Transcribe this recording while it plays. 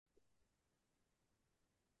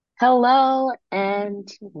Hello and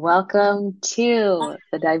welcome to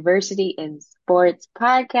the Diversity in Sports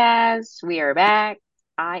podcast. We are back.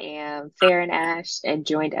 I am Farron Ash and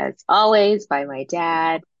joined as always by my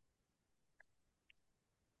dad.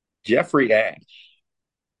 Jeffrey Ash.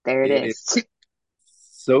 There it It is is.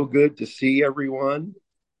 so good to see everyone.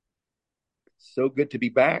 So good to be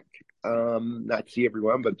back. Not to see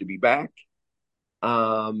everyone, but to be back.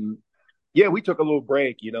 Um, yeah, we took a little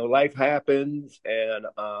break. Life happens, and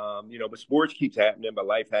but sports keeps happening, but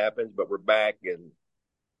life happens. But we're back, and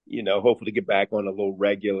hopefully get back on a little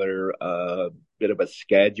regular, bit of a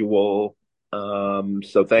schedule.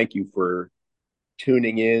 So thank you for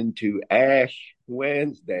tuning in to Ash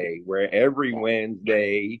Wednesday, where every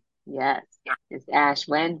Wednesday Yes, it's Ash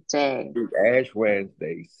Wednesday. is Ash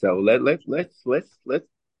Wednesday. So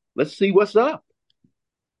let's see what's up.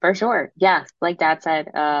 For sure. Yes, like Dad said,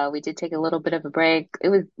 we did take a little bit of a break.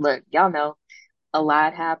 Look, y'all know a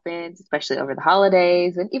lot happens, especially over the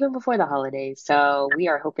holidays and even before the holidays. So we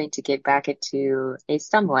are hoping to get back into a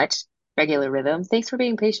somewhat regular rhythm. Thanks for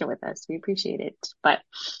being patient with us. We appreciate it. But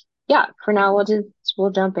yeah, for now we'll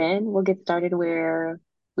jump in. We'll get started where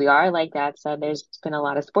we are. Like Dad said, there's been a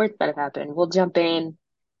lot of sports that have happened. We'll jump in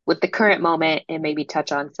with the current moment and maybe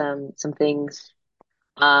touch on some things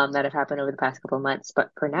that have happened over the past couple of months.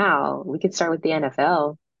 But for now, we could start with the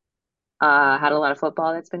NFL. Had a lot of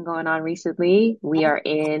football that's been going on recently. We are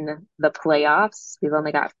in the playoffs. We've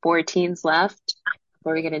only got four teams left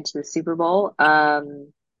before we get into the Super Bowl.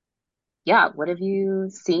 Yeah, what have you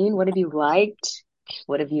seen? What have you liked?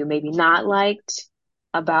 What have you maybe not liked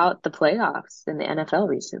about the playoffs in the NFL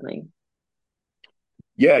recently?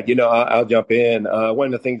 Yeah, I'll jump in. One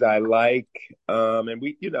of the things I like, and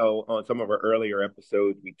we, on some of our earlier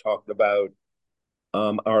episodes, we talked about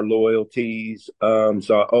our loyalties. So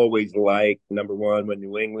I always like number one when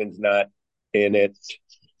New England's not in it.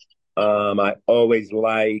 I always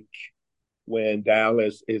like when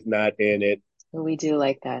Dallas is not in it. We do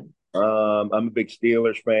like that. I'm a big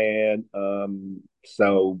Steelers fan.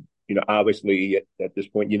 So, obviously at this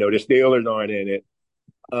point, the Steelers aren't in it.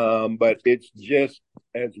 But it's just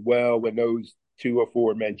as well when those two or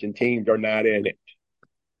four mentioned teams are not in it.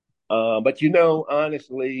 But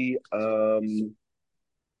honestly, from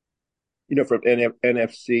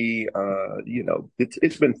NFC,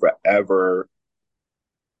 it's been forever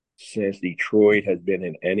since Detroit has been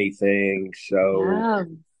in anything. So Yeah,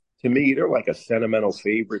 to me, they're like a sentimental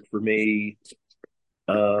favorite for me.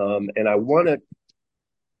 And I want to,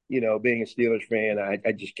 being a Steelers fan,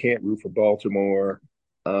 I just can't root for Baltimore.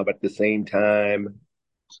 But at the same time,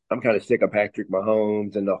 I'm kind of sick of Patrick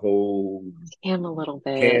Mahomes and the whole am a little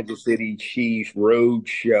bit. Kansas City Chiefs road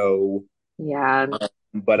show. Yeah,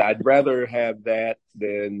 But I'd rather have that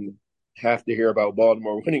than have to hear about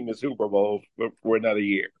Baltimore winning the Super Bowl for another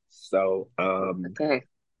year. So okay.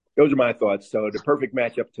 those are my thoughts. So the perfect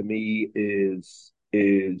matchup to me is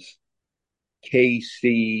KC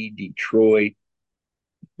Detroit.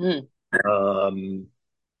 Hmm. Um,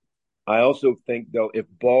 I also think though if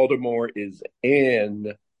Baltimore is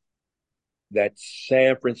in, that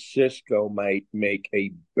San Francisco might make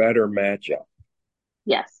a better matchup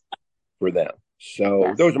Yes, for them. So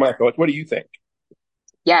yes. those are my thoughts. What do you think?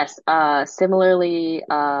 Yes, similarly,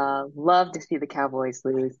 love to see the Cowboys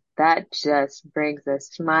lose. That just brings a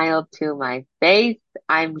smile to my face.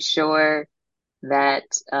 I'm sure that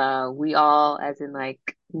we all, as in like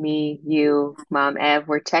me, you, Mom, Ev,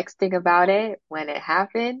 were texting about it when it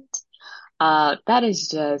happened. That is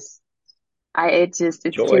just, it's too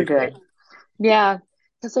good. Joyful. Yeah,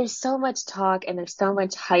 because there's so much talk and there's so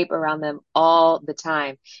much hype around them all the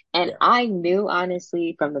time. And Yeah. I knew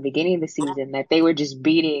honestly from the beginning of the season that they were just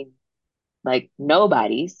beating like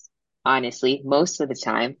nobody's, honestly, most of the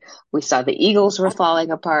time. We saw the Eagles were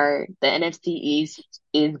falling apart. The NFC East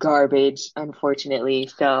is garbage, unfortunately.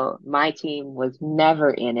 So my team was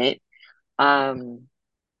never in it. Um,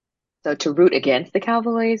 so to root against the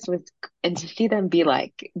Cowboys was, and to see them be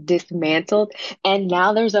like dismantled. And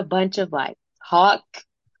now there's a bunch of like talk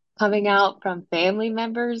coming out from family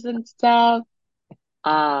members and stuff.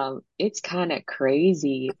 It's kind of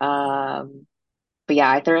crazy. But yeah,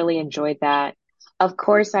 I thoroughly enjoyed that. Of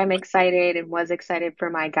course, I'm excited and was excited for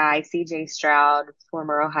my guy, CJ Stroud,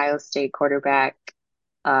 former Ohio State quarterback.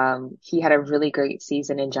 He had a really great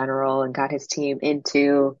season in general and got his team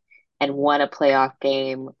into and won a playoff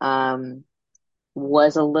game.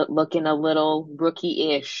 Was looking a little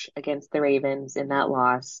rookie-ish against the Ravens in that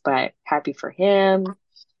loss, but happy for him.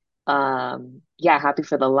 Yeah, happy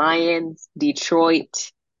for the Lions.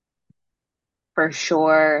 Detroit for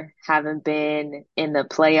sure haven't been in the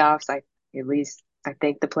playoffs. At least I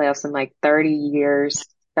think the playoffs in like 30 years.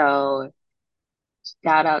 So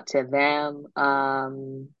shout out to them.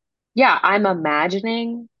 Yeah, I'm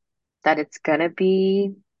imagining that it's gonna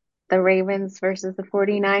be the Ravens versus the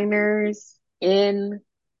 49ers in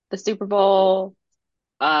the Super Bowl.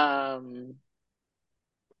 Um,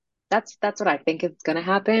 that's what I think is gonna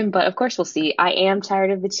happen, but of course we'll see. I am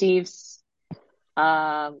tired of the Chiefs.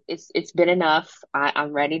 It's been enough.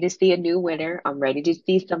 I'm ready to see a new winner. I'm ready to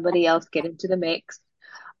see somebody else get into the mix.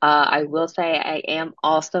 I will say I am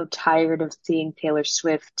also tired of seeing Taylor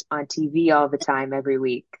Swift on TV all the time every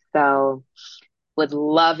week. So would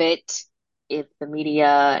love it if the media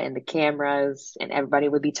and the cameras and everybody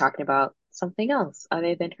would be talking about something else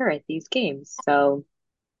other than her at these games. So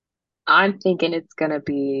I'm thinking it's gonna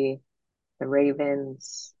be the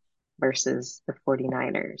Ravens versus the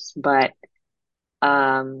 49ers. But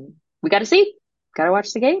we got to see. Got to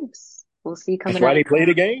watch the games. We'll see That's coming why up. they play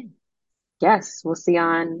the game. Yes, we'll see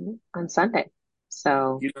on Sunday.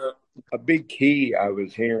 So, You know, a big key I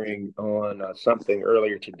was hearing on something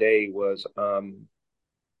earlier today was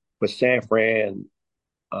with San Fran,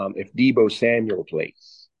 if Debo Samuel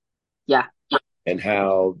plays yeah, and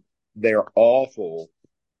how they're awful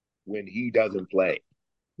when he doesn't play.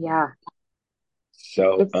 yeah.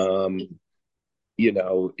 So, It's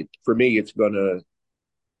for me, it's gonna,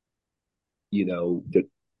 you know, the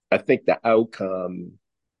I think the outcome,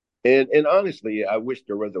 and honestly, I wish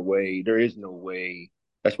there was a way. There is no way.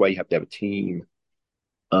 That's why you have to have a team.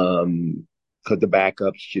 Because the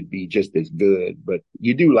backups should be just as good, but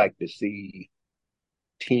you do like to see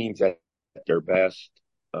teams at their best.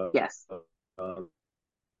 Uh, yes. um,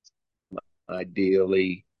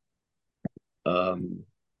 Ideally, um,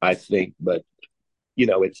 I think, but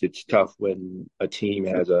it's tough when a team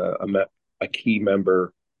has a key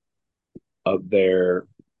member of their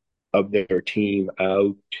team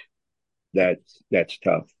out. That's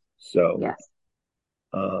tough. So, Yes.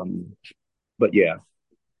 um, but yeah,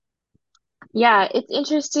 Yeah, it's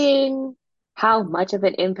interesting how much of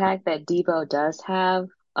an impact that Debo does have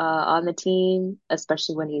on the team,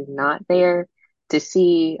 especially when he's not there. To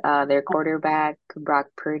see their quarterback, Brock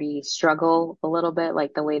Purdy, struggle a little bit,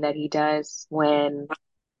 like the way that he does when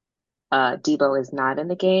Debo is not in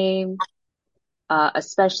the game,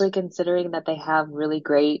 especially considering that they have really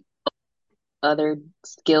great other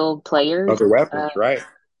skilled players. other weapons, right?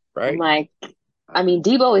 I'm Right? like, I mean,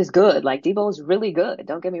 Debo is good. Like Debo is really good.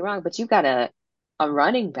 Don't get me wrong, but you've got a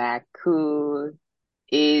running back who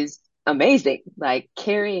is amazing, like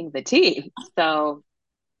carrying the team. So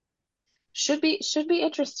should be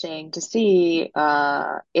interesting to see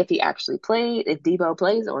if he actually plays, if Debo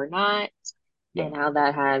plays or not, Yeah. and how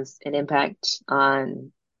that has an impact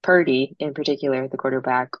on Purdy in particular, the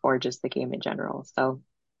quarterback, or just the game in general. So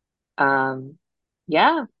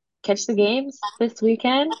yeah, catch the games this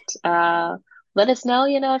weekend. Let us know,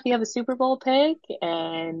 if you have a Super Bowl pick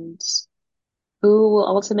and who will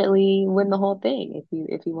ultimately win the whole thing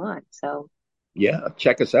if you want. So Yeah,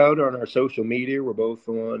 check us out on our social media. We're both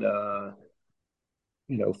on,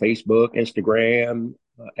 Facebook, Instagram,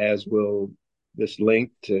 as will this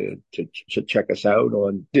link to check us out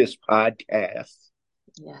on this podcast.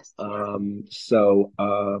 yes.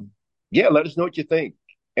 Yeah, let us know what you think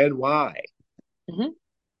and why, Hmm.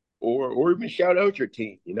 or even shout out your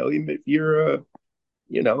team. Even if you're,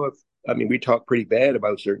 if I mean, we talk pretty bad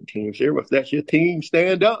about certain teams here. If that's your team,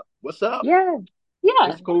 stand up. What's up? Yeah.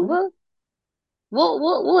 Yeah. It's cool.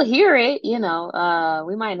 We'll hear it,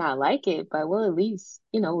 we might not like it, but we'll at least,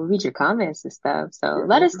 we'll read your comments and stuff. So Yeah,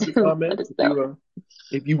 let we'll us read your do let comments us know.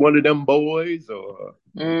 if you one of them boys, or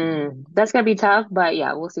That's gonna be tough, but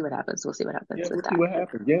yeah, we'll see what happens. We'll see what yeah, happens with we'll see that. what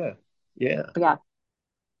happens. Yeah, yeah, But yeah.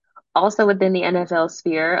 Also within the NFL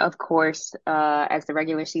sphere, of course, as the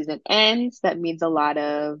regular season ends, that means a lot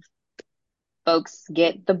of folks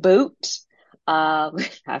get the boot,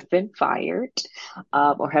 have been fired,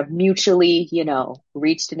 or have mutually,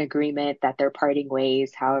 reached an agreement that they're parting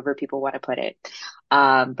ways, however people want to put it.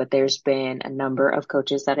 But there's been a number of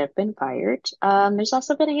coaches that have been fired. There's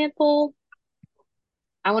also been a handful,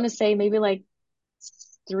 I want to say maybe like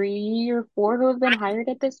three or four who have been hired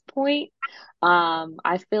at this point.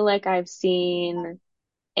 I feel like I've seen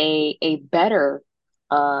a better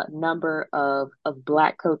number of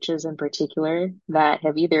Black coaches in particular that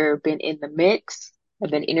have either been in the mix,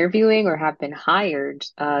 have been interviewing, or have been hired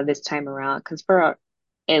this time around. Because for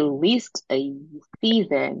at least a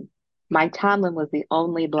season, Mike Tomlin was the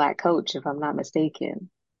only Black coach, if I'm not mistaken,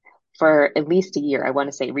 for at least a year. I want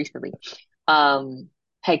to say recently, um,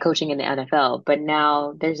 head coaching in the NFL. But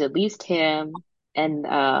now there's at least him and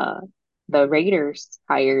the Raiders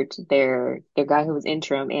hired their guy who was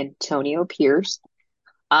interim, Antonio Pierce.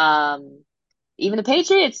 Um, even the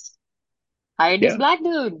Patriots hired this Yeah. black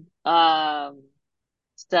dude.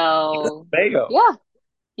 So Mayo. yeah,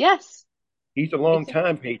 yes, He's a long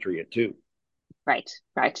time Patriot too. right,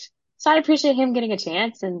 right. So I appreciate him getting a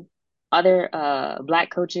chance and other black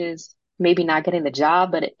coaches maybe not getting the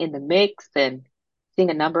job, but in the mix and seeing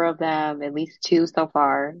a number of them, at least two so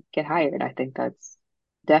far, get hired. I think that's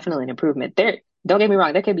definitely an improvement. There, don't get me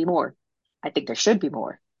wrong, there could be more. I think there should be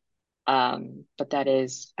more. But that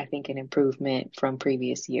is, I think, an improvement from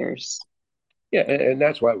previous years. Yeah, and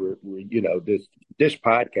that's why this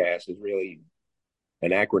podcast is really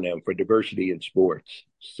an acronym for diversity in sports.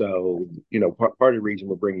 So, part of the reason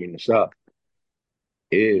we're bringing this up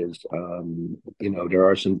is, there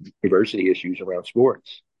are some diversity issues around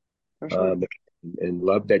sports. For sure. Um, and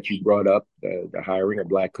love that you brought up the hiring of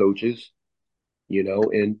black coaches.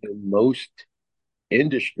 In most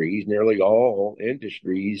industries, nearly all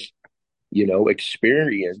industries,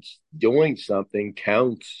 experience doing something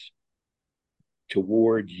counts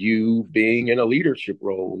towards you being in a leadership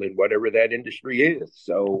role in whatever that industry is.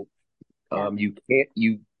 So Yeah.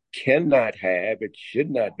 you cannot have, it should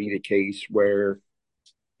not be the case where,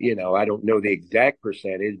 I don't know the exact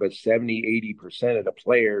percentage, but 70-80% of the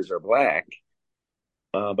players are black,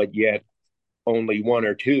 but yet only one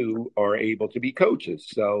or two are able to be coaches.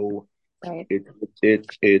 So Right. it,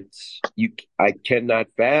 it's you. I cannot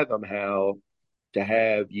fathom how to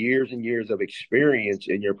have years and years of experience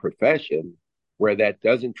in your profession where that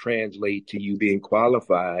doesn't translate to you being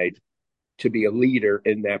qualified to be a leader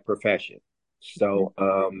in that profession. Mhm. So,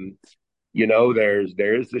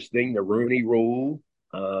 there's this thing, the Rooney Rule,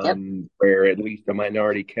 Yep. where at least a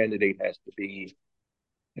minority candidate has to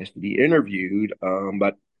be interviewed.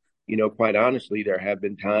 But quite honestly, there have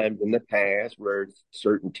been times in the past where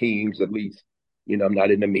certain teams, at least, I'm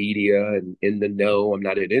not in the media and in the know, I'm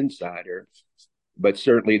not an insider, but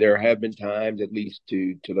certainly there have been times, at least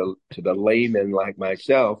to the layman like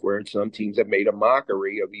myself, where some teams have made a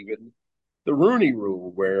mockery of even the Rooney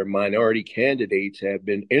Rule, where minority candidates have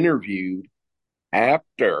been interviewed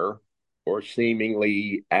after or Oh,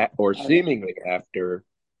 yeah. seemingly after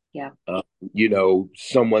Yeah.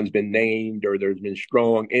 someone's been named or there's been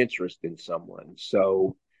strong interest in someone.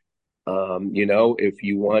 So, if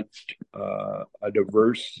you want a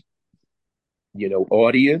diverse,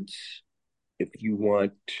 audience, if you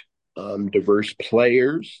want diverse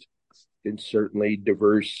players, then certainly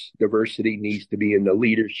diversity needs to be in the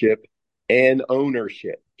leadership and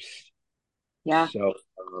ownership. Yeah. So,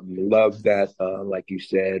 love that, like you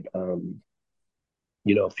said,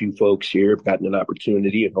 a few folks here have gotten an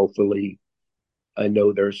opportunity, and hopefully, I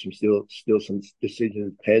know there's still some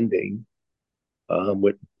decisions pending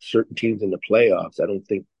with certain teams in the playoffs. I don't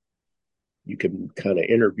think you can kind of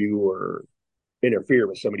interview or interfere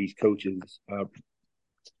with some of these coaches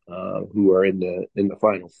who are in the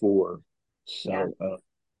final four. Yeah. So,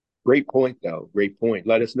 great point, though. Great point.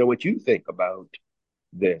 Let us know what you think about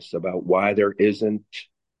this, about why there isn't.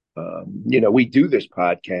 We do this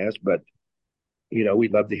podcast, but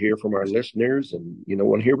we'd love to hear from our listeners, and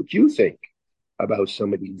want to hear what you think about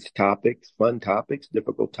some of these topics, fun topics,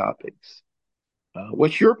 difficult topics.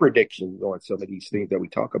 What's your predictions on some of these things that we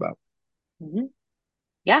talk about? Hmm.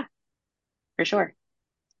 Yeah, for sure.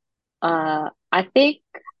 I think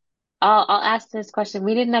I'll ask this question.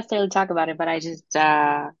 We didn't necessarily talk about it, but I just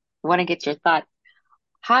want to get your thoughts.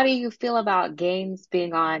 How do you feel about games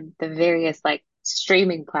being on the various like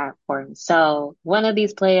streaming platforms? So one of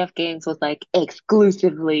these playoff games was like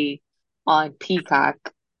exclusively on Peacock.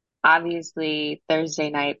 Obviously,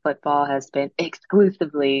 Thursday night football has been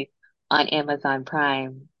exclusively on Amazon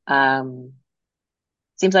Prime.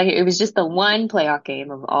 Seems like it was just the one playoff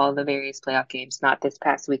game of all the various playoff games, not this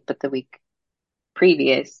past week, but the week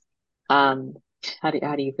previous. Um, how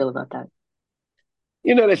do you feel about that?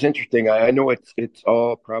 That's interesting. I know it's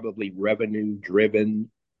all probably revenue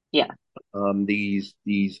driven. Yeah. These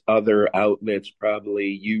other outlets,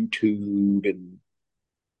 probably YouTube and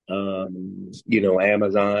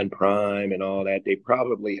Amazon Prime and all that, they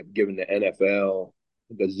probably have given the NFL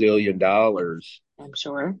a gazillion dollars. I'm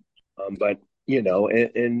sure. But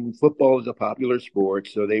and football is a popular sport,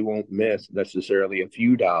 so they won't miss necessarily a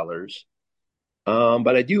few dollars.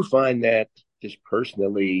 But I do find that just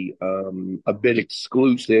personally a bit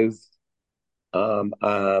exclusive.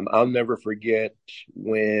 I'll never forget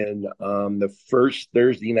when the first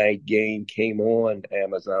Thursday night game came on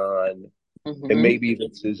Amazon, and Hmm. maybe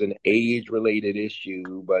this is an age-related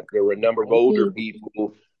issue, but there were a number of older Maybe.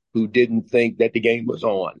 people who didn't think that the game was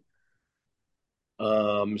on.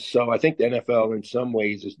 So I think the NFL in some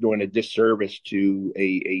ways is doing a disservice to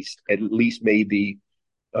at least maybe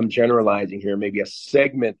I'm generalizing here, maybe a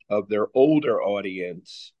segment of their older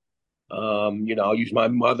audience. I'll use my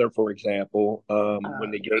mother for example.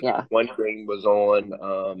 When the game, Yeah. one game was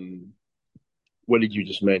on, what did you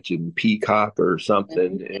just mention? Peacock or Hmm.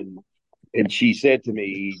 something, and she said to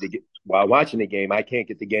me while watching the game, I can't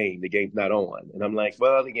get the game. The game's not on, and I'm like,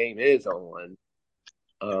 well, the game is on.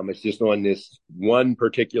 It's just on this one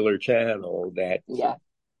particular channel that Yeah.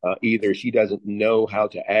 either she doesn't know how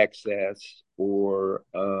to access or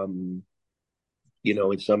and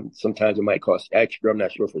sometimes it might cost extra. I'm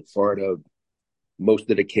not sure if it's part of most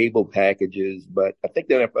of the cable packages, but I think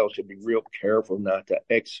the NFL should be real careful not to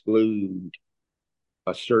exclude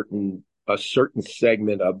a certain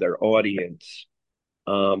segment of their audience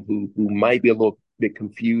who might be a little bit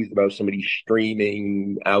confused about some of these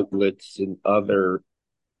streaming outlets and other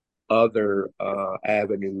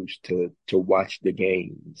avenues to watch the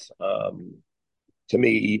games. To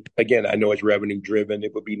me, again, I know it's revenue driven.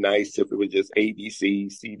 It would be nice if it was just ABC,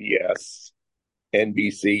 CBS,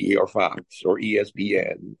 NBC, or Fox, or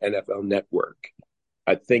ESPN, NFL Network.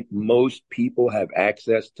 I think most people have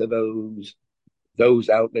access to those. Those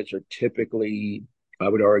outlets are typically, I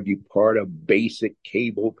would argue, part of basic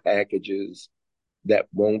cable packages that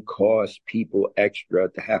won't cost people extra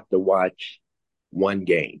to have to watch one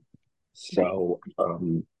game. Right. So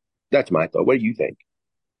that's my thought. What do you think?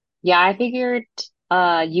 Yeah, I figured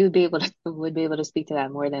you'd be able to would be able to speak to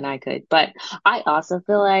that more than I could. But I also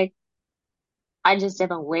feel like I just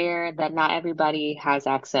am aware that not everybody has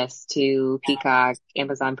access to Peacock,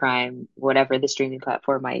 Amazon Prime, whatever the streaming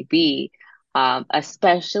platform might be.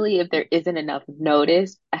 Especially if there isn't enough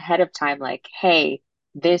notice ahead of time, like, hey,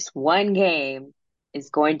 this one game is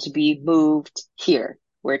going to be moved here,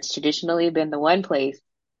 where it's traditionally been the one place,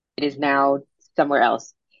 it is now somewhere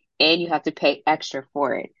else, and you have to pay extra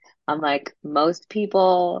for it. Unlike most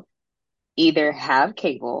people either have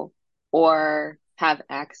cable or have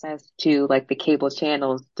access to like the cable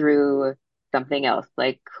channels through something else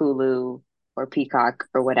like Hulu or Peacock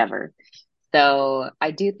or whatever. So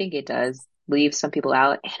I do think it does leave some people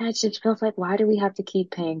out. And it just feels like, why do we have to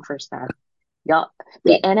keep paying for stuff? Y'all,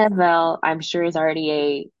 Yeah, the NFL, I'm sure, is already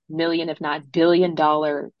a million, if not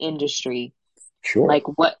billion-dollar industry. sure.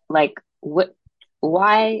 What,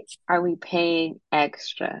 why are we paying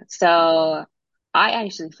extra? So I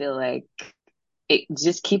actually feel like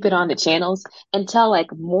just keep it on the channels until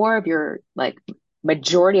like more of your like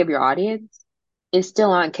majority of your audience is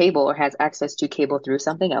still on cable or has access to cable through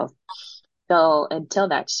something else. So until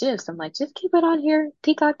that shifts, I'm like, just keep it on here.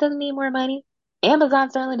 Peacock doesn't need more money.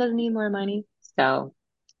 Amazon certainly doesn't need more money. So,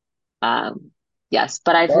 um, yes,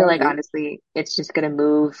 but I feel I like agree. honestly, it's just gonna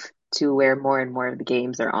move to where more and more of the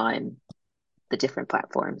games are on the different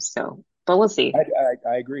platforms. So, but we'll see.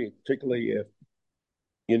 I agree, particularly if,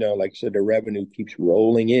 like I said, the revenue keeps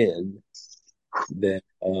rolling in, then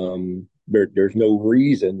there's no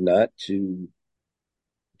reason not to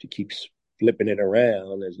keep flipping it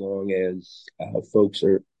around as long as folks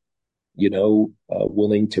are,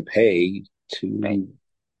 willing to pay Right. to,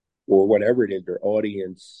 or whatever it is, their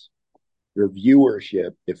audience, their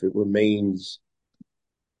viewership, if it remains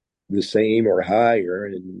the same or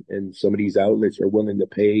higher, and some of these outlets are willing to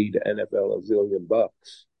pay the NFL a zillion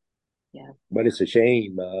bucks. Yeah. But it's a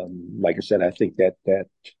shame. Like I said, I think that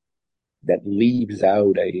leaves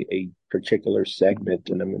out a particular segment,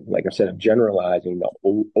 and like I said, I'm generalizing the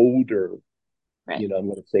older. Right. I'm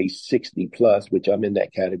going to say 60 plus, which I'm in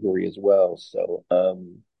that category as well. So,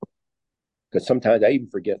 because sometimes I even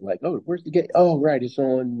forget, like, oh, where's the game? Oh, right, it's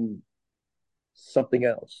on something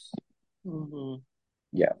else. Hmm.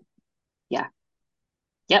 Yeah. Yeah.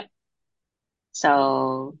 Yep.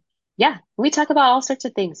 So, yeah, we talk about all sorts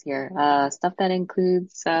of things here. Stuff that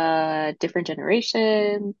includes different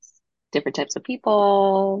generations, different types of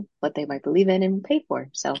people, what they might believe in and pay for.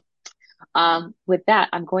 So, with that,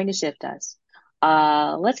 I'm going to shift us.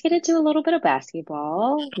 Let's get into a little bit of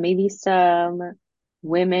basketball, maybe some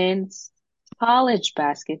women's college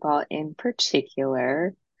basketball in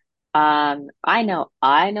particular. I know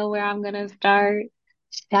where I'm gonna start.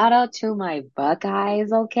 Shout out to my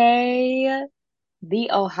Buckeyes, okay?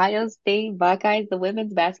 The Ohio State Buckeyes, the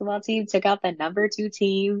women's basketball team, took out the number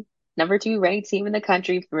two ranked team in the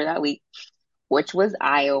country for that week, which was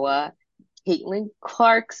Iowa. Caitlin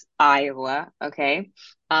Clark's Iowa. Okay.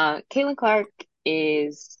 Caitlin Clark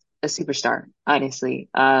is a superstar, honestly.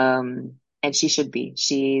 And she should be.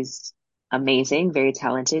 She's amazing, very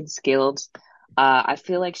talented, skilled. I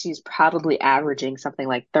feel like she's probably averaging something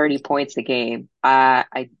like 30 points a game.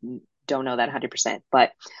 I don't know that 100%,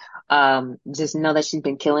 but just know that she's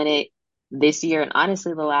been killing it this year and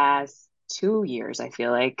honestly the last 2 years, I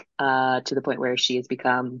feel to the point where she has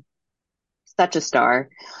become such a star.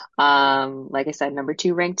 Like I said, number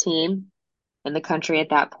two ranked team in the country at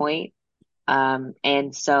that point.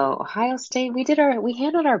 And so Ohio State, we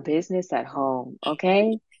handled our business at home,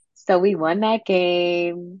 okay? So we won that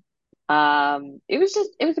game. It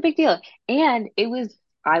was a big deal. And it was,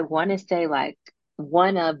 I want to say like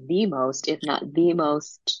one of the most, if not the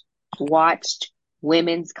most watched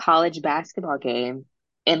women's college basketball game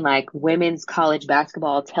in like women's college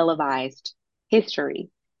basketball televised history.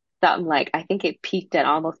 Something like, I think it peaked at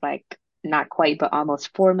almost like, not quite, but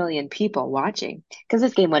almost 4 million people watching because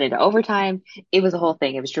this game went into overtime. It was a whole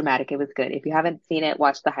thing. It was dramatic. It was good. If you haven't seen it,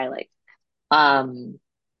 watch the highlights. Um,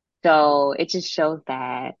 so it just shows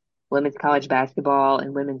that women's college basketball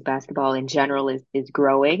and women's basketball in general is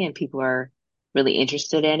growing and people are really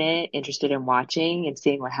interested in it, interested in watching and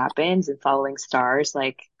seeing what happens and following stars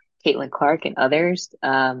like Caitlin Clark and others.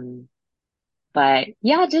 But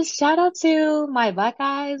yeah, just shout out to my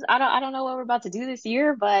Buckeyes. I don't know what we're about to do this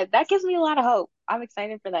year, but that gives me a lot of hope. I'm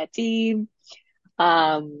excited for that team.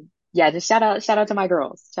 Yeah, just shout out to my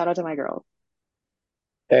girls. Shout out to my girls.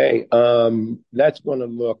 Hey, that's going to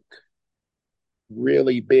look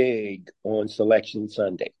really big on Selection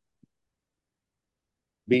Sunday,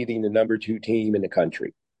 beating the number two team in the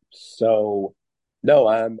country. So, no,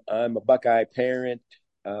 I'm a Buckeye parent.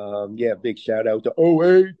 Yeah, big shout out to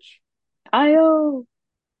OH. Io.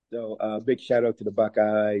 So, big shout out to the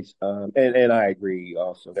Buckeyes. And I agree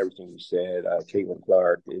also with everything you said. Caitlin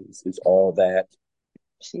Clark is all that.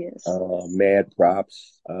 She is. Mad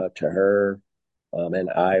props to her and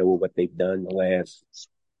Iowa, what they've done the last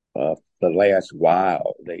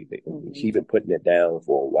while. Mhm. She's been putting it down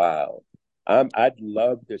for a while. I'd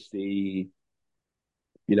love to see,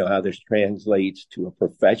 how this translates to a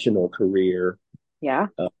professional career. Yeah.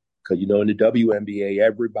 Because in the WNBA,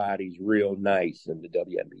 everybody's real nice in the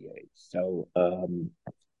WNBA. So,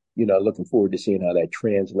 looking forward to seeing how that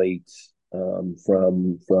translates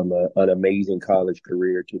from an amazing college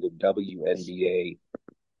career to the WNBA.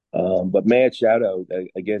 But mad shout out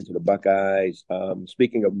again to the Buckeyes.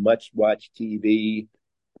 Speaking of much watch TV,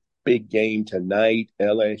 big game tonight,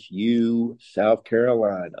 LSU, South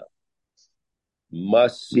Carolina.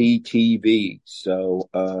 Must see TV. So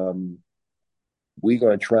we're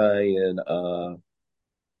gonna try and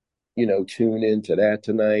tune into that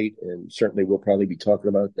tonight. And certainly we'll probably be talking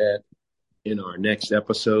about that in our next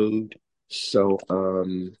episode. So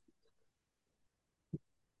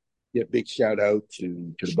yeah, big shout out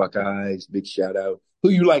to the Buckeyes. Big shout out. Who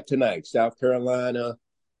you like tonight? South Carolina,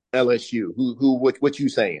 LSU. What you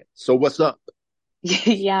saying? So what's up?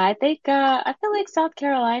 Yeah, I feel like South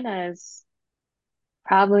Carolina is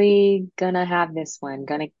probably gonna have this one,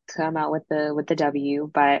 gonna come out with the W.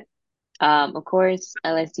 But of course,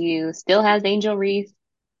 LSU still has Angel Reese.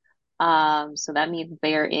 So that means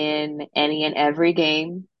they are in any and every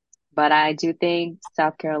game. But I do think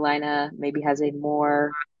South Carolina maybe has a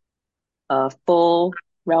more full,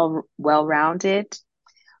 well-rounded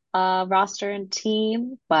roster and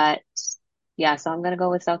team. But yeah, so I'm gonna go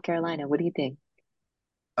with South Carolina. What do you think?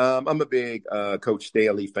 I'm a big Coach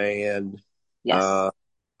Staley fan. Yes. Uh,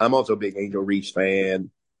 I'm also a big Angel Reese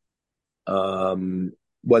fan. Um,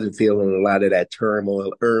 wasn't feeling a lot of that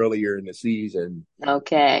turmoil earlier in the season.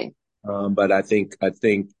 Okay. But I think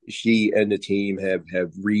she and the team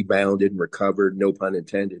have rebounded and recovered, no pun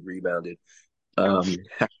intended, rebounded. Um,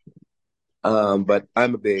 but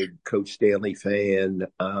I'm a big Coach Stanley fan.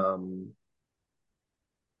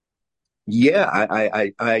 Yeah,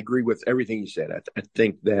 I agree with everything you said. I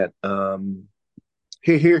think that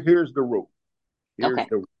here's the rule. Here's Okay.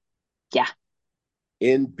 the Yeah.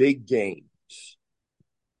 In big games,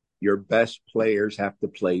 your best players have to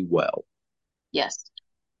play well. Yes.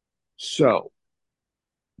 So,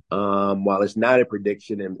 while it's not a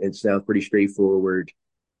prediction and sounds pretty straightforward,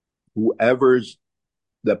 whoever's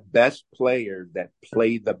the best players that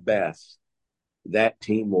play the best, that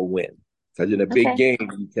team will win. Because in a big Okay.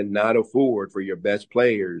 game, you cannot afford for your best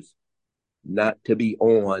players not to be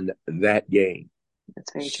on that game.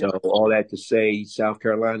 That's very So true. all that to say, South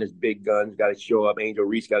Carolina's big guns got to show up. Angel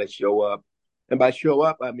Reese got to show up, and by show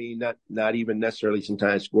up, I mean not even necessarily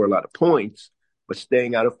sometimes score a lot of points, but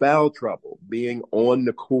staying out of foul trouble, being on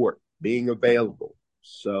the court, being available. Yeah.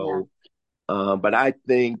 So, but I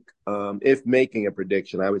think if making a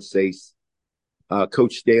prediction, I would say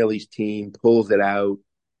Coach Staley's team pulls it out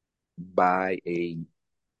by a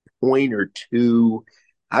point or two.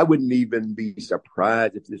 I wouldn't even be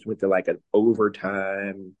surprised if this went to like an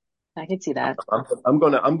overtime. I can see that. I'm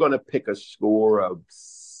gonna pick a score of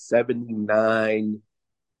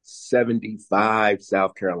 79-75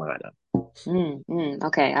 South Carolina.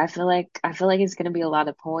 Okay. I feel like it's gonna be a lot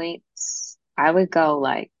of points. I would go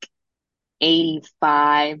like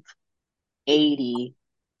 85, 80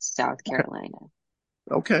 South Carolina.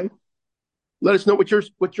 Okay. Let us know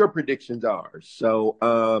what your predictions are. So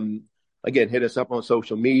again, hit us up on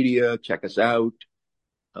social media, check us out.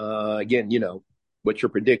 Again, what's your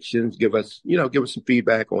predictions? Give us some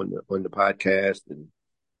feedback on the podcast and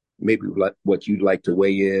maybe what you'd like to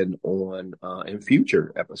weigh in on in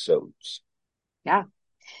future episodes. Yeah.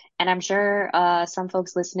 And I'm sure some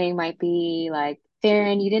folks listening might be like,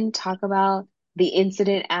 Farron, you didn't talk about the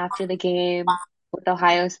incident after the game with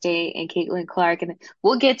Ohio State and Caitlin Clark. And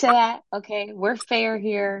we'll get to that. Okay. We're fair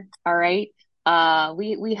here. All right.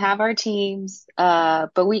 We have our teams,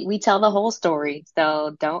 but we tell the whole story.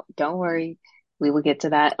 So don't worry. We will get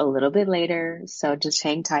to that a little bit later. So just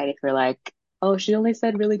hang tight if you're like, oh, she only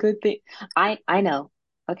said really good things. I know.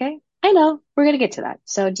 Okay. I know. We're gonna get to that.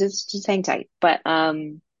 So just hang tight. But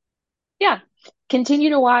yeah,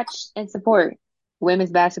 continue to watch and support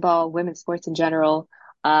women's basketball, women's sports in general.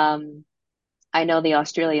 Um, I know the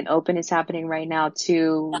Australian Open is happening right now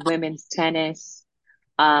too, women's tennis.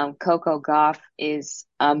 Coco Gauff is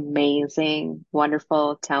amazing,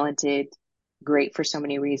 wonderful, talented, great for so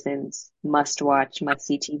many reasons. Must watch, must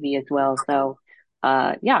see TV as well. So,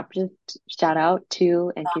 yeah, just shout out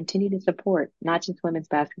to and continue to support not just women's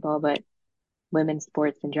basketball, but women's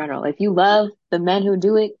sports in general. If you love the men who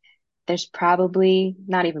do it, there's probably,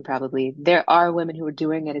 not even probably, there are women who are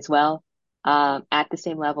doing it as well, at the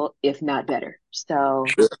same level, if not better. So,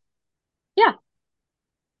 Sure. yeah,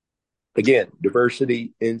 Again,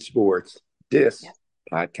 diversity in sports, this yeah,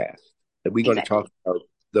 podcast. And we're going to talk exactly, about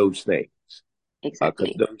those things because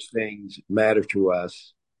exactly. those things matter to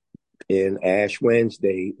us. And Ash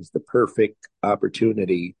Wednesday is the perfect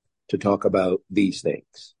opportunity to talk about these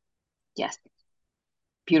things. Yes,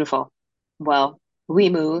 beautiful. Well, we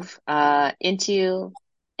move into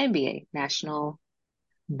NBA, National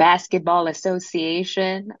Basketball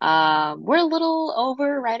Association. We're a little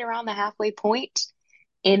over right around the halfway point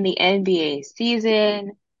in the NBA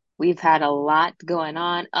season. We've had a lot going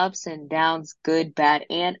on, ups and downs, good, bad,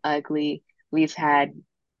 and ugly. We've had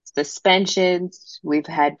suspensions. We've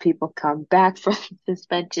had people come back from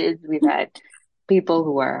suspensions. We've had people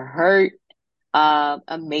who are hurt.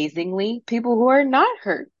 Amazingly, people who are not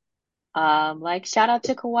hurt. Like shout out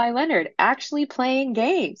to Kawhi Leonard actually playing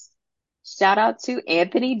games. Shout out to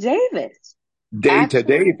Anthony Davis Data actually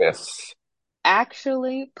Davis.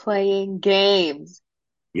 actually playing games.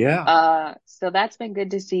 Yeah. So that's been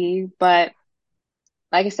good to see. But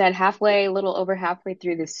like I said, halfway, a little over halfway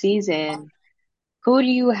through the season, who do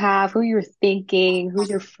you have? Who you're thinking? Who's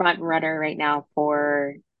your front runner right now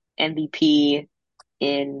for MVP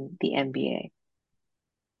in the NBA?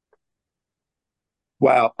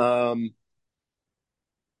 Wow.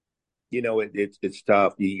 It's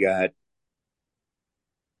tough. You got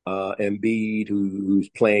Embiid who's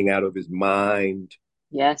playing out of his mind.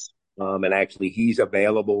 Yes, And actually he's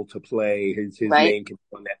available to play. His right? name can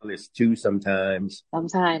be on that list too sometimes.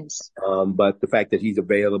 Sometimes. But the fact that he's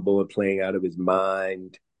available and playing out of his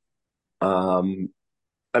mind, um,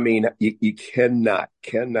 I mean, you cannot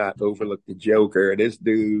overlook the Joker. This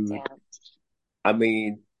dude, Yeah, I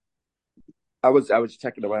mean, I was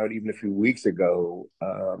checking him out even a few weeks ago.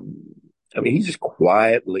 I mean, he just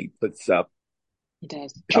quietly puts up he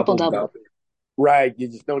does. Triple double double. double. Right. You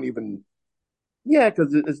just don't even, yeah,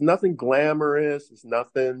 because it's nothing glamorous. It's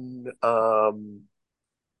nothing.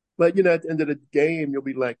 But at the end of the game, you'll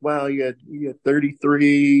be like, wow, you had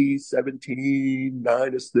 33, 17,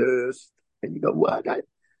 9 assists. And you go, what? I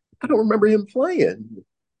don't remember him playing.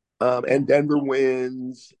 Yeah. And Denver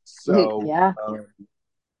wins. So, Yeah.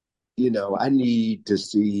 I need to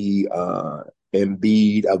see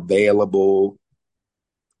Embiid available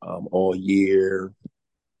all year.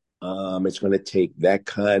 It's going to take that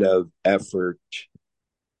kind of effort,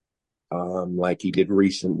 like he did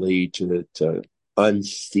recently, to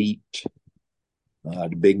unseat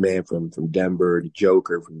the big man from Denver, the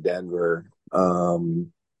Joker from Denver. Other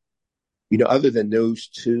than those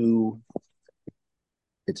two,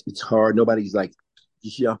 it's hard. Nobody's like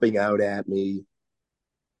jumping out at me.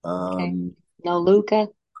 Okay. Um, No Luca.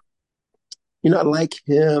 I like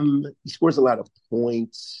him. He scores a lot of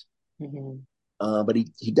points, Hmm. but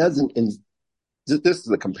he doesn't. In this is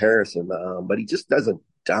a comparison, but he just doesn't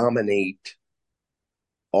dominate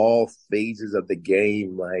all phases of the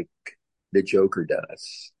game like the Joker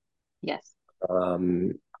does. Yes.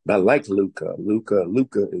 But I like Luca.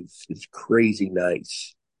 Luca is crazy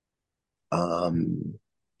nice. Um,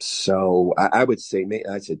 so I would say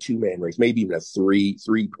I'd say two-man race, maybe even a three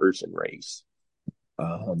person race.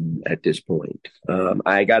 at this point.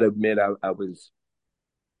 I got to admit, I was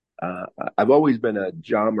uh, I've always been a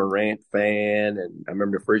John Morant fan, and I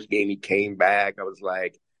remember the first game he came back. I was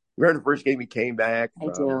like, remember the first game he came back I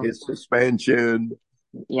from do. his suspension,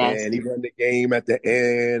 and Yes. he won the game at the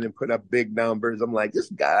end and put up big numbers. I'm like, this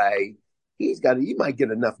guy, he might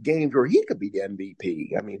get enough games where he could be the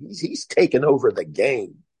MVP. I mean, he's taken over the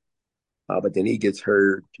game, but then he gets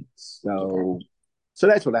hurt. He does. So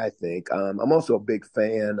that's what I think. I'm also a big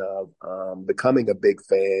fan of becoming a big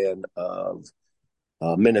fan of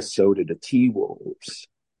Minnesota, the T Wolves.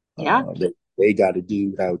 Yeah. They got a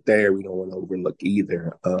dude out there we don't want to overlook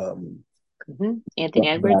either. Anthony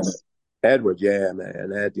Edwards Edwards, yeah, man,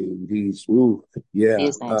 that dude, he's ooh, yeah.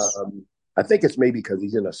 is nice. I think it's maybe because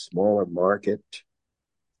he's in a smaller market.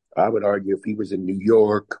 I would argue if he was in New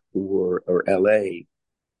York or LA,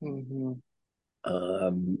 hmm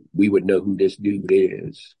we would know who this dude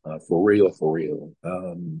is for real, for real.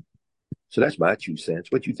 So that's my 2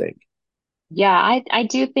 cents. What you think? Yeah, I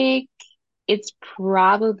do think it's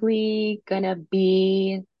probably gonna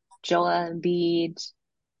be Joel Embiid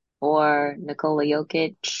or Nikola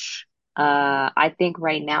Jokic. I think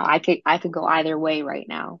right now I could go either way right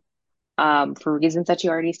now. For reasons that you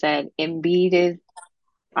already said, Embiid is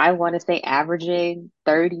I want to say averaging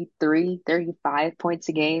 33, 35 points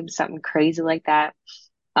a game, something crazy like that.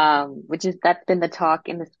 Which is that's been the talk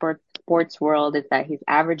in the sports world is that he's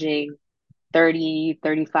averaging 30,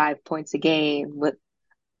 35 points a game with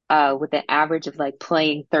an average of like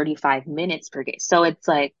playing 35 minutes per game. So it's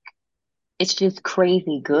like it's just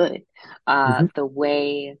crazy good Mhm. the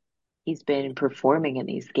way he's been performing in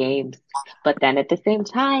these games. But then at the same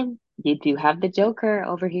time, you do have the Joker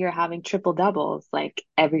over here having triple doubles like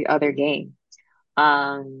every other game.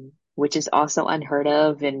 Which is also unheard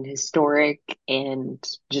of and historic and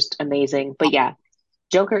just amazing. But yeah,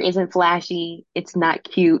 Joker isn't flashy. It's not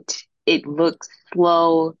cute. It looks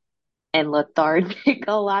slow and lethargic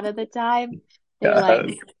a lot of the time. They're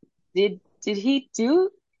like, did he do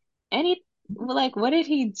any like what did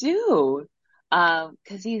he do?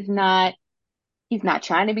 Because he's not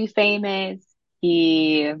trying to be famous.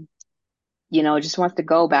 He, just wants to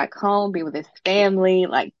go back home, be with his family,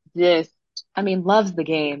 like just I mean, loves the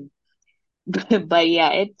game. But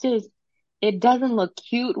yeah, it doesn't look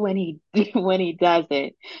cute when he when he does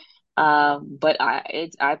it. But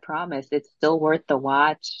I promise it's still worth the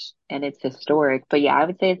watch and it's historic. But yeah, I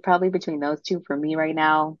would say it's probably between those two for me right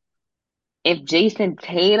now. If Jason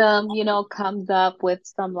Tatum, comes up with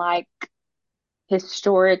some like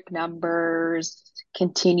historic numbers,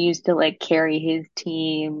 continues to like carry his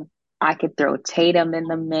team, I could throw Tatum in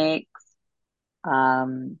the mix.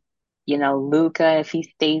 Um, Luca, if he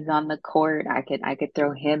stays on the court, I could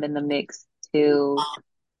throw him in the mix too.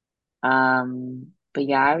 But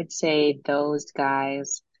yeah, I would say those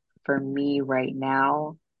guys for me right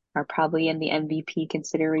now are probably in the MVP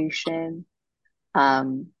consideration.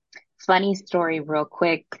 Um, Funny story real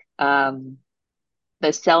quick. The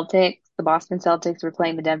Boston Celtics were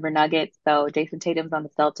playing the Denver Nuggets, so Jason Tatum's on the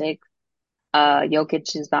Celtics.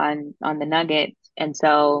 Jokic is on the Nuggets, and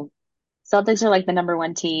so Celtics are like the number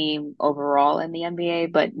one team overall in the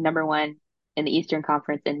NBA, but number one in the Eastern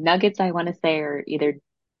Conference. And Nuggets, I want to say, are either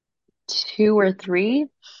two or three,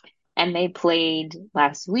 and they played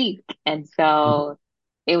last week. And so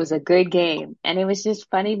it was a good game. And it was just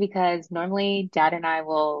funny because normally Dad and I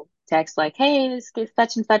will text like, hey,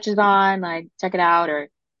 such and such is on, like check it out, or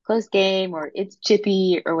close game, or it's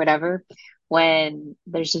chippy, or whatever, when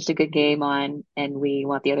there's just a good game on and we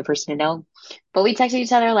want the other person to know. But we texted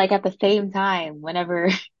each other like at the same time whenever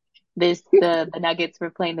the Nuggets were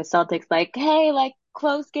playing the Celtics, like, hey, like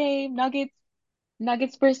close game, Nuggets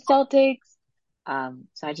versus Celtics.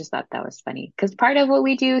 So I just thought that was funny because part of what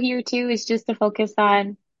we do here too is just to focus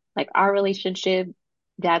on like our relationship,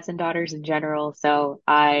 dads and daughters in general. So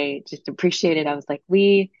I just appreciate it. I was like,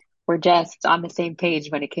 we were just on the same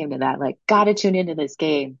page when it came to that. Like, gotta tune into this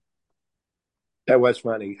game. That was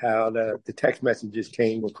funny how the text messages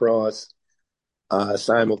came across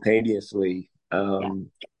simultaneously. Yeah.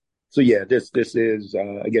 So yeah, this is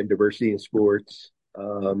again diversity in sports,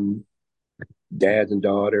 dads and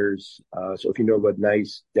daughters. So if you know of a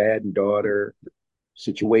nice dad and daughter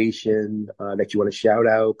situation that you want to shout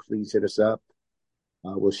out, please hit us up.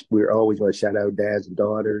 We're always going to shout out dads and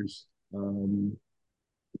daughters.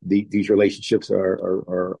 These relationships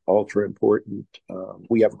are ultra important.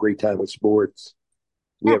 We have a great time with sports.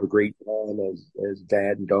 We Yeah. have a great time as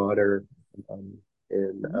dad and daughter, um,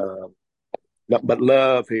 and Mhm. nothing but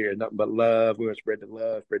love here. Nothing but love. We're gonna spread the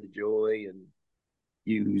love, spread the joy, and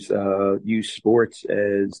use sports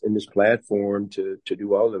as in this platform to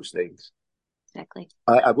do all those things. exactly.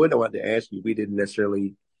 I would have wanted to ask you. We didn't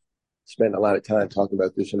necessarily spend a lot of time talking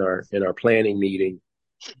about this in our planning meeting.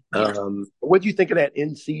 Yeah. What do you think of that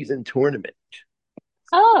in season tournament?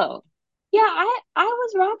 Oh, yeah, I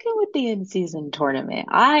was rocking with the in-season tournament.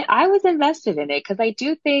 I was invested in it because I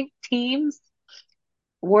do think teams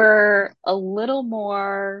were a little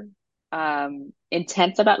more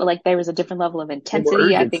intense about it. Like there was a different level of More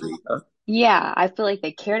intensity. I think, urgency, huh? yeah, I feel like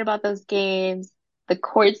they cared about those games. The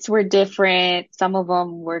courts were different. Some of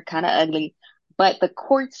them were kind of ugly, but the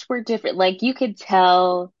courts were different. Like you could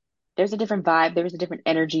tell there's a different vibe, there was a different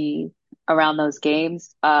energy around those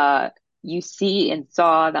games. You see and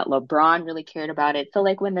saw that LeBron really cared about it. So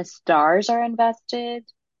like when the stars are invested,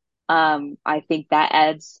 I think that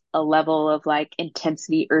adds a level of like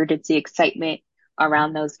intensity, urgency, excitement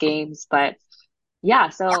around those games. But yeah,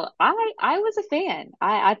 so I was a fan.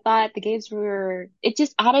 I thought the games were it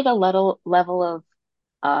just added a level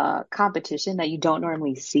of competition that you don't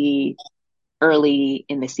normally see early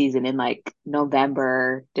in the season in like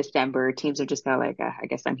November, December. Teams are just kind of like, I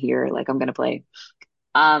guess I'm here, like I'm gonna play.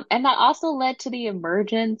 And that also led to the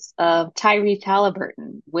emergence of Tyrese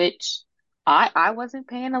Halliburton, which I wasn't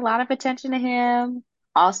paying a lot of attention to him.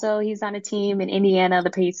 Also, he's on a team in Indiana, the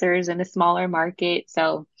Pacers, in a smaller market.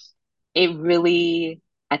 So it really,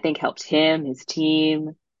 I think, helped him, his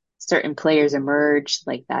team, certain players emerge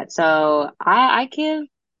like that. So I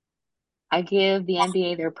give the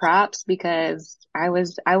NBA their props because I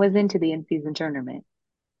was into the in-season tournament.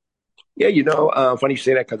 Yeah, funny you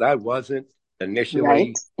say that because I wasn't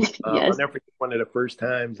Right? initially. I'll Yes. never forget one of the first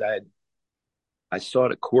times I saw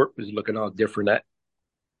the court was looking all different.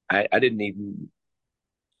 I didn't even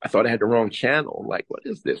I thought I had the wrong channel. Like, what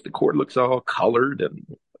is this? The court looks all colored, and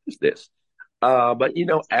what is this? But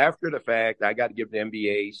after the fact, I got to give the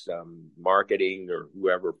NBA some marketing or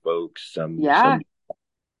whoever folks Yeah, some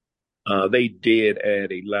they did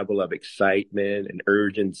add a level of excitement and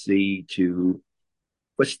urgency to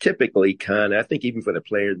what's typically kind of, I think even for the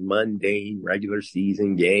players, mundane regular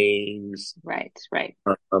season games. right, right.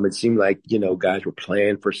 It seemed like, guys were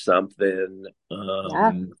playing for something.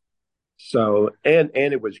 Yeah,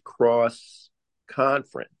 And it was cross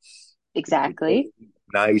conference, which was exactly.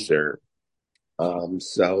 nicer. Um,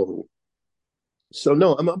 so, so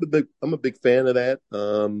no, I'm a big fan of that.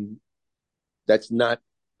 That's not,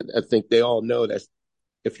 I think they all know that's,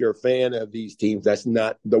 if you're a fan of these teams, that's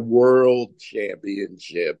not the world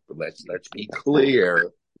championship. Let's be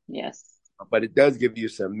clear. Yes, But it does give you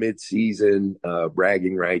some mid-season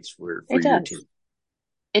bragging rights for it your does. team.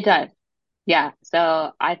 It does. Yeah.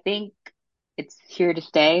 So I think it's here to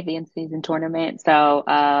stay, the in-season tournament. So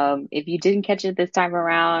if you didn't catch it this time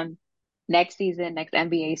around, next season, next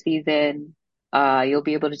NBA season, you'll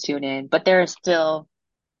be able to tune in. But there are still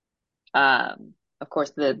of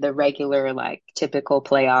course the regular like typical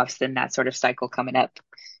playoffs and that sort of cycle coming up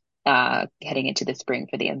heading into the spring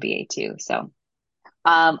for the NBA too. So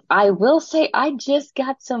I will say I just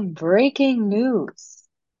got some breaking news.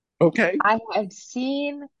 Okay. I have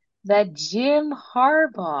seen that Jim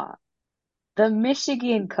Harbaugh, the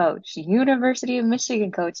Michigan coach, University of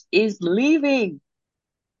Michigan coach, is leaving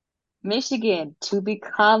Michigan to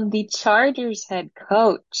become the Chargers head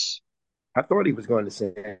coach. I thought he was going to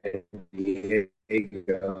San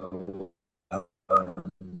Diego.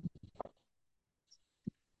 Um,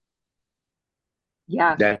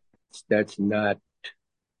 Yeah, that's that's not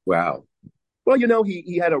wow. Well,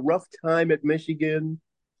 he had a rough time at Michigan,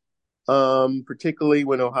 particularly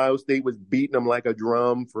when Ohio State was beating him like a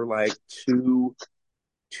drum for like two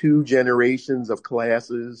generations of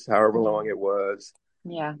classes, however long it was.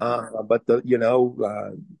 yeah, But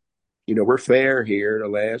we're fair here. The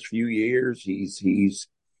last few years, he's.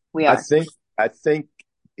 we I are. think I think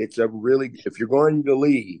it's a really, if you're going to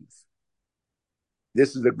leave,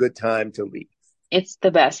 this is a good time to leave. It's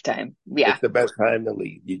the best time. Yeah, It's the best time to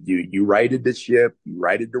leave. You righted the ship. You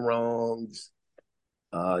righted the wrongs.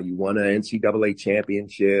 You won an NCAA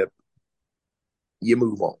championship. You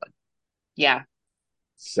move on. yeah.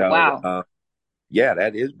 So Wow. yeah,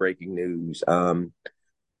 that is breaking news.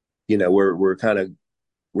 We're kind of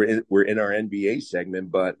we're in our NBA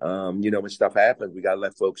segment, but when stuff happens, we gotta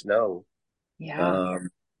let folks know. Yeah. Um,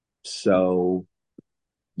 so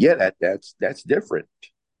yeah, that's different.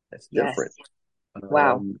 That's different. Yes.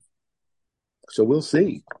 Wow. Um, so we'll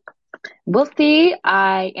see. We'll see.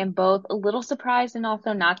 I am both a little surprised and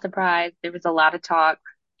also not surprised. There was a lot of talk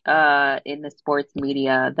in the sports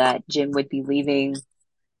media that Jim would be leaving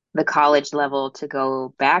the college level to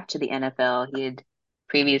go back to the NFL. He had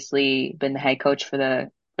previously been the head coach for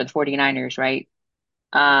the 49ers, right?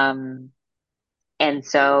 Um and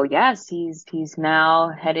so yes, he's now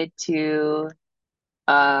headed to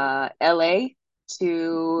LA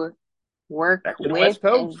to work Back to the with West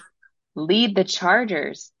Coast. and lead the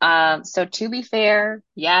Chargers. So to be fair,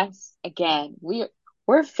 yes, again,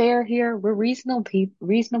 we're fair here. We're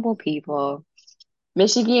reasonable people.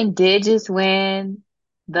 Michigan did just win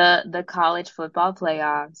the college football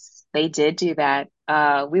playoffs. They did do that.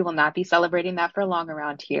 We will not be celebrating that for long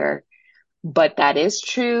around here, but that is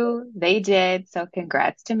true. They did. So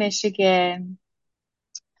congrats to Michigan.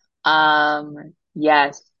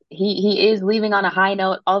 Yes, he is leaving on a high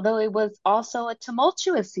note, although it was also a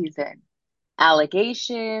tumultuous season.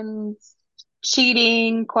 Allegations,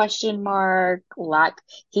 cheating, question mark, lot.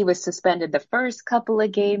 He was suspended the first couple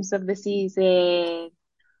of games of the season.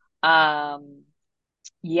 Um,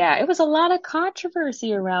 yeah, it was a lot of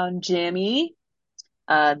controversy around Jimmy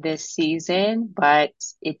this season, but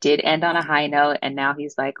it did end on a high note, and now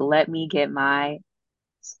he's like, let me get my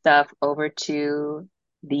stuff over to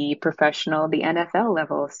the professional, the NFL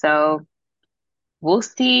level. So we'll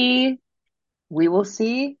see. We will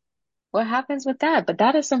see what happens with that. But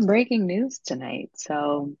that is some breaking news tonight.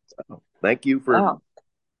 So, Thank you for, oh,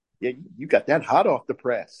 yeah, you got that hot off the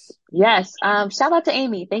press. yes. Shout out to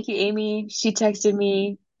Amy. Thank you, Amy. She texted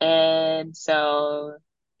me. And so,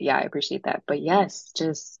 yeah, I appreciate that. But yes,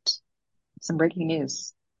 just some breaking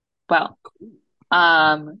news. Well,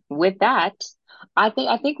 with that, I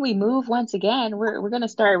think we move once again. We're gonna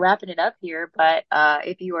start wrapping it up here, but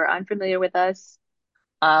if you are unfamiliar with us,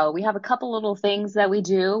 we have a couple little things that we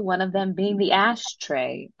do. One of them being the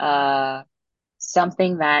ashtray,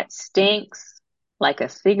 something that stinks like a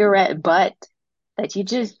cigarette butt that you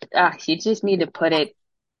just need to put it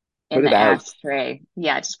in Put it the out. ashtray.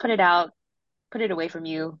 Yeah, just put it out, put it away from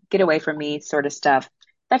you, get away from me, sort of stuff.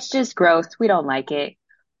 That's just gross. We don't like it,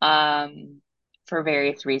 for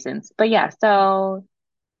various reasons. But yeah, so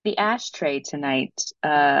the ashtray tonight.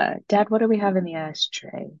 Dad, what do we have in the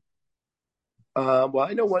ashtray? Well,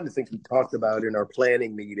 I know one of the things we talked about in our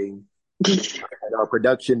planning meeting, at our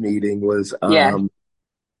production meeting, was Yeah,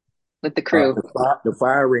 with the crew. the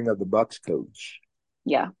firing of the Bucks coach.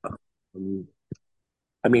 Yeah. Um,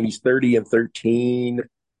 I mean, he's 30-13.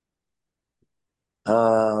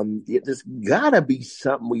 There's gotta be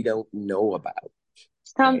something we don't know about,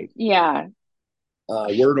 right? Yeah.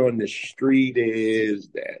 Word on the street is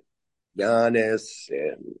that Giannis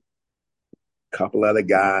and a couple other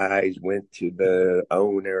guys went to the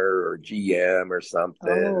owner or GM or Oh,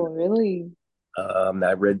 something. really?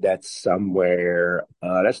 I read that somewhere.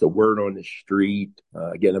 That's the word on the street.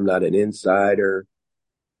 Again, I'm not an insider,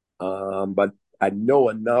 but I know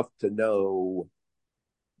enough to know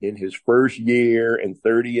in his first year and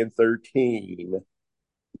 30-13,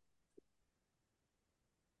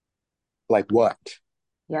 like what?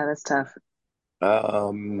 Yeah, that's tough.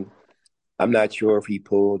 Um, I'm not sure if he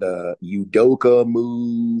pulled a Udoka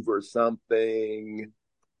move or something.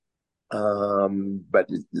 But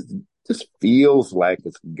it just feels like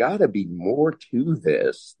it's got to be more to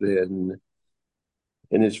this than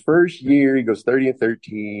in his first year. He goes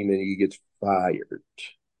 30-13 and he gets fired.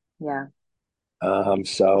 Yeah.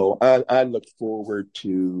 So I look forward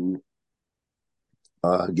to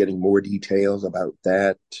getting more details about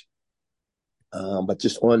that. But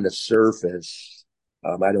just on the surface,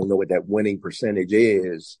 I don't know what that winning percentage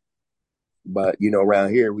is. But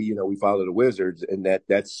around here, we follow the Wizards, and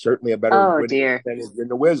that's certainly a better Oh winning dear. percentage than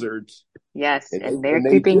the Wizards. Yes, And and they they're and they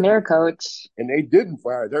keeping didn't their coach. and they didn't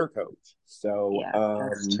fire their coach. So Yeah,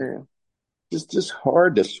 that's true. just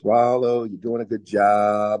hard to swallow. You're doing a good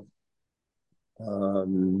job.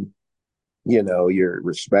 Um, you're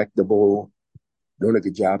respectable, doing a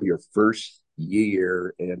good job your first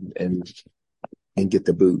year, and get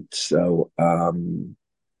the boot. So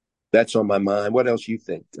that's on my mind. What else you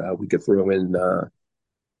think we could throw in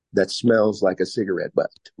that smells like a cigarette butt?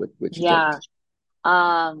 What you think? Yeah.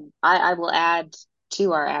 I will add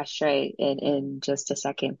to our ashtray in just a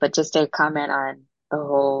second, but just to comment on the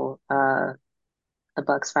whole the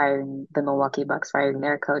Milwaukee Bucks firing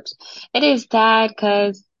their coach. It is sad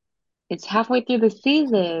because it's halfway through the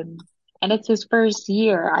season and it's his first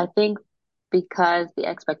year. I think because the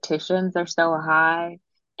expectations are so high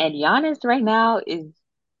and Giannis right now is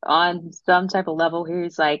on some type of level here.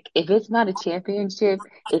 He's like, if it's not a championship,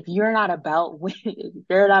 if you're not about winning, if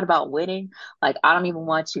you're not about winning, like I don't even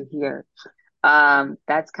want you here.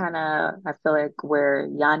 That's kind of I feel like where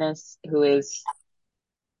Giannis, who is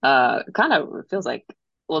kind of feels like,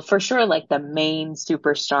 well, for sure, like the main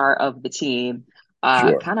superstar of the team,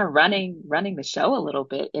 Sure. kind of running the show a little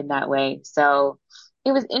bit in that way. So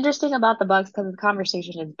it was interesting about the Bucks because the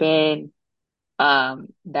conversation has been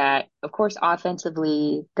That of course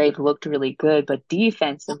offensively they've looked really good, but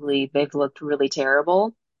defensively they've looked really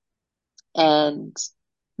terrible. And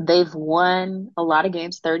they've won a lot of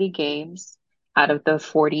games, 30 games out of the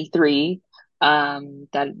 43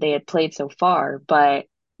 that they had played so far. But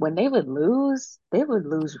when they would lose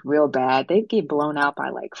real bad. They'd get blown out by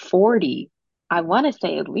like 40. I want to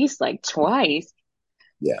say at least like twice.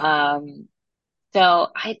 Yeah. Um, so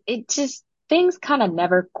it just, things kind of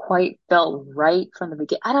never quite felt right from the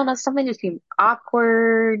beginning. I don't know, something just seemed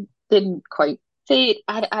awkward, didn't quite fit.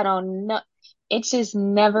 I don't know. It just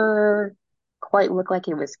never quite looked like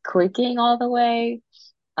it was clicking all the way.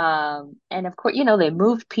 And of course, they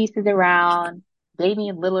moved pieces around.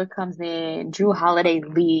 Damian Lillard comes in, Drew Holiday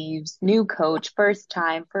leaves, new coach, first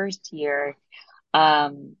time, first year.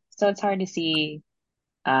 So it's hard to see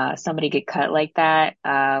somebody get cut like that.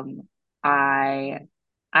 I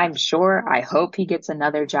I'm sure, I hope he gets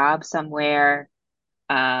another job somewhere.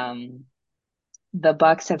 Um, the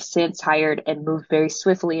Bucks have since hired and moved very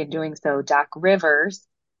swiftly in doing so Doc Rivers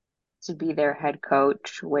to be their head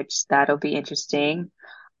coach, which that'll be interesting.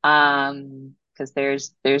 Because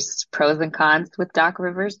there's pros and cons with Doc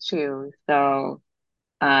Rivers too. So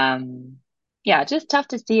um, yeah, just tough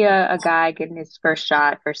to see a guy getting his first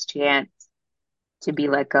shot, first chance to be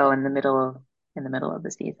let go in the middle of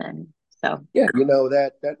the season. So Yeah,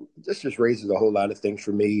 that this just raises a whole lot of things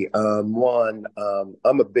for me. One,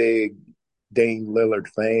 I'm a big Dame Lillard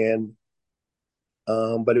fan,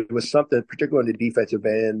 but it was something, particularly on the defensive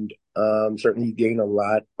end. Certainly, he gained a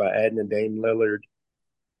lot by adding a Dame Lillard,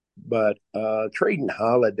 but trading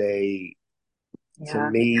Holiday to yeah,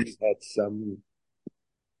 me had some,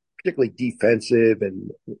 particularly defensive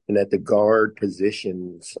and at the guard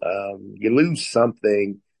positions. You lose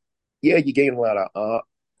something. Yeah, you gain a lot of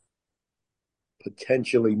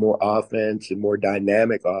potentially more offense and more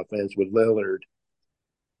dynamic offense with Lillard.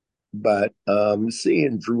 But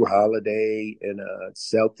seeing Drew Holiday in a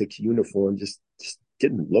Celtics uniform just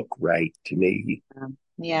didn't look right to me.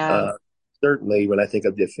 yeah, Uh, Certainly, when I think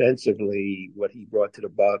of defensively, what he brought to the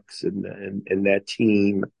Bucks and that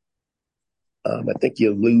team, I think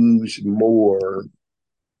you lose more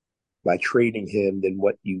by trading him than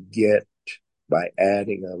what you get by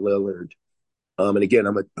adding a Lillard. And again,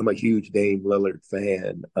 I'm a huge Dame Lillard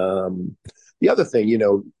fan. The other thing,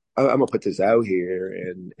 I'm gonna put this out here,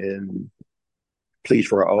 and please,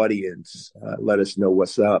 for our audience, let us know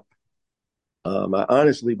what's up. I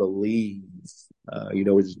honestly believe,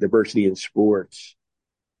 it's diversity in sports.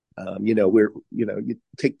 You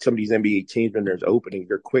take some of these NBA teams when there's openings,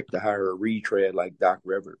 they're quick to hire a retread like Doc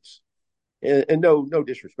Rivers, and no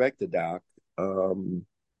disrespect to Doc,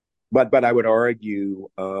 but I would argue,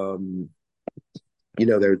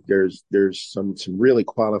 there's some really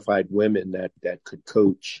qualified women that could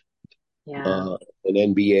coach yeah, uh, an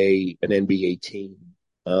NBA team.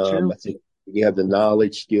 true. I think you have the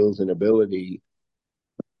knowledge, skills, and ability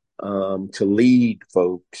to lead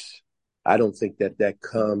folks. I don't think that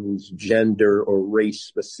comes gender or race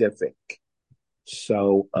specific.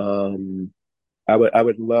 So I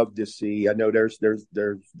would love to see. I know there's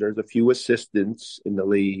a few assistants in the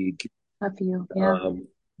league, A few, yeah. um,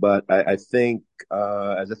 but I think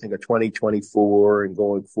as I think of 2024 and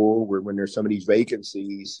going forward, when there's some of these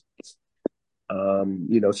vacancies,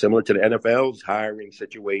 similar to the NFL's hiring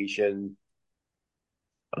situation,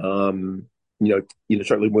 um,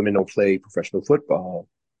 certainly women don't play professional football,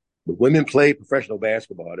 but women play professional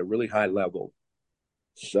basketball at a really high level.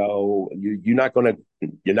 So you're not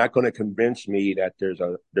gonna convince me that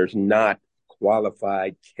there's not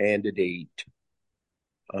qualified candidate.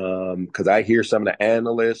 Because I hear some of the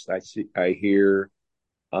analysts, I hear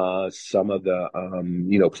some of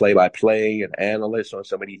the play-by-play and analysts on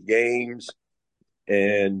some of these games,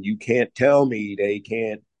 and you can't tell me they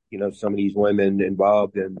can't. Some of these women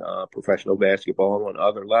involved in professional basketball on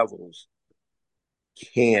other levels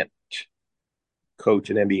can't coach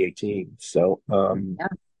an NBA team. So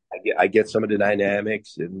Yeah, I get some of the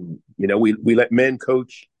dynamics, and we let men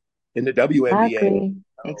coach in the WNBA. exactly.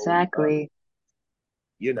 So, Exactly.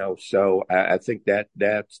 so I think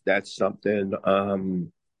that's something.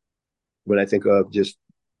 When I think of just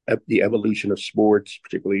the evolution of sports,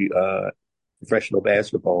 particularly professional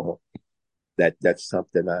basketball, that's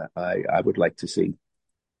something I would like to see.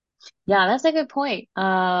 Yeah, that's a good point.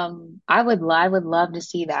 I would love to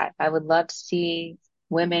see that. I would love to see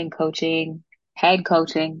women coaching, head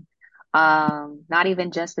coaching, not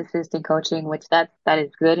even just assistant coaching, which that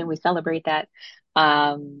is good and we celebrate that.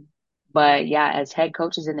 Um, but yeah, as head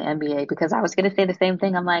coaches in the NBA, because I was gonna say the same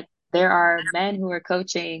thing. I'm like, there are men who are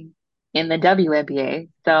coaching in the WNBA.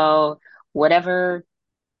 So whatever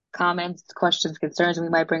comments, questions, concerns we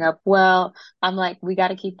might bring up, well, I'm like, we got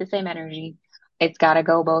to keep the same energy. It's got to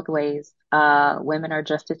go both ways. Women are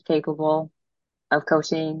just as capable of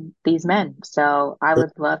coaching these men. So I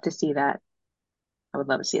would love to see that. I would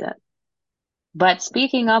love to see that. But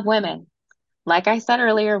speaking of women, like I said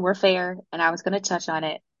earlier, we're fair, and I was going to touch on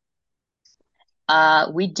it.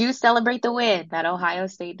 We do celebrate the win that the Ohio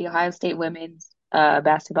State women's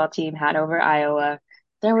basketball team had over Iowa.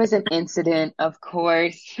 There was an incident, of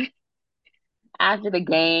course, after the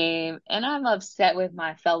game, and I'm upset with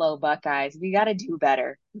my fellow Buckeyes. We got to do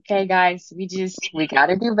better. Okay, guys, we got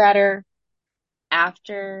to do better.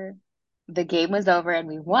 After the game was over and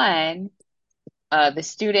we won, the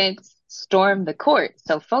students stormed the court.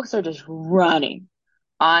 So folks are just running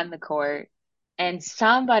on the court. And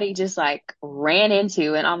somebody just like ran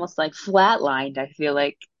into and almost like flatlined, I feel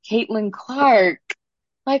like, Caitlin Clark.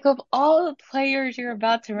 Like, of all the players you're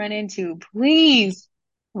about to run into, please,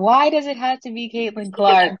 why does it have to be Caitlin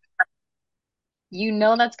Clark? You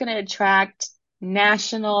know that's going to attract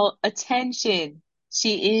national attention.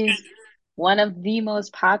 She is one of the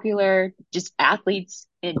most popular just athletes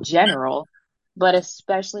in general, but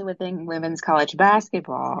especially within women's college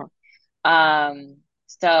basketball.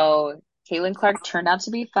 So Caitlin Clark turned out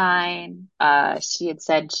to be fine. She had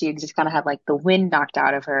said she had just kind of had like the wind knocked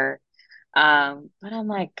out of her. But I'm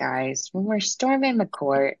like, guys, when we're storming the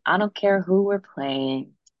court, I don't care who we're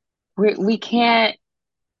playing. We can't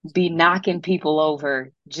be knocking people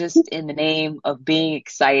over just in the name of being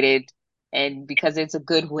excited and because it's a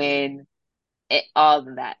good win, all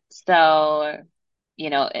of that. So,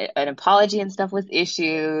 an apology and stuff was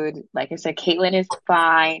issued. Like I said, Caitlin is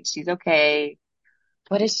fine. She's okay.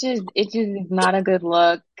 But it just is not a good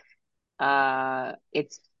look.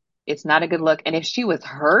 It's not a good look. And if she was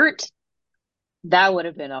hurt, that would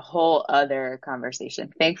have been a whole other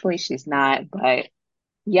conversation. Thankfully, she's not. But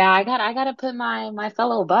yeah, I gotta put my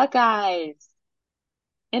fellow Buckeyes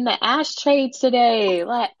in the ashtray today.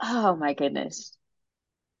 Like, oh my goodness,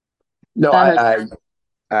 No, that hurt.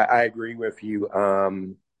 I agree with you.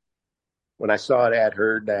 When I saw that,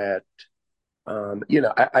 heard that,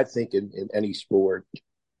 I think in any sport,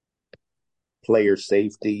 player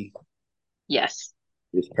safety Yes,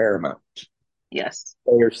 is paramount. yes,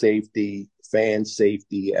 Player safety, fan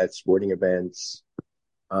safety at sporting events,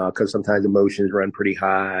 because sometimes emotions run pretty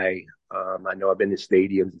high. I know I've been to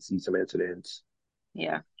stadiums and see some incidents.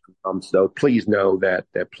 yeah, So please know that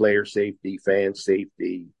player safety, fan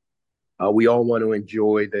safety, we all want to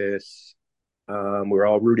enjoy this. We're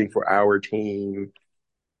all rooting for our team.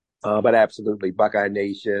 But absolutely, Buckeye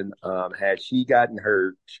Nation, had she gotten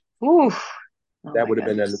hurt, oof, oh that my would have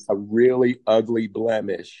been goodness, a really ugly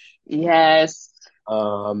blemish yes,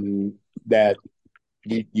 that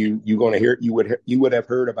you going to hear you would have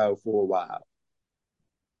heard about for a while.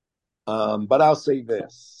 But I'll say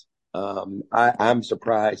this: I'm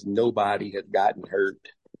surprised nobody has gotten hurt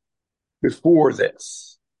before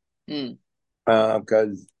this, mm,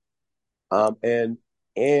 because I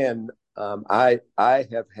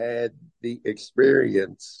have had the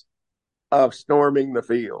experience of storming the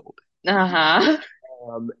field. uh-huh,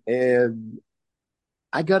 And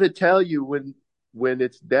I got to tell you, when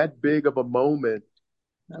it's that big of a moment,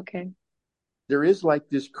 okay, there is like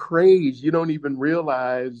this craze. You don't even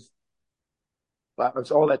realize.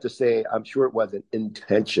 That's all that to say. I'm sure it wasn't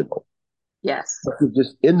intentional. yes, But you're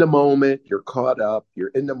just in the moment. You're caught up. You're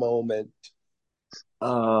in the moment.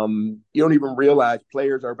 You don't even realize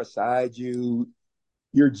players are beside you.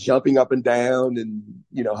 You're jumping up and down and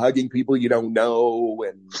hugging people you don't know.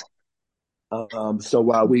 And so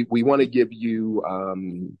we want to give you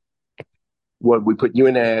what we put you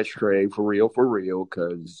in the ashtray for real,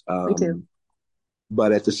 because we do,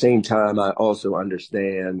 but at the same time, I also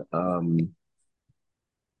understand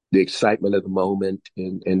the excitement of the moment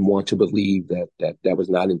and want to believe that was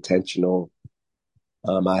not intentional.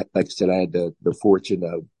 Like I said, I had the fortune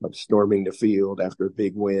of storming the field after a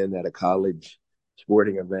big win at a college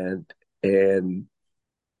sporting event, and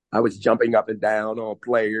I was jumping up and down on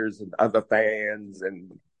players and other fans,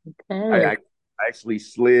 and I okay. actually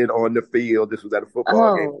slid on the field. This was at a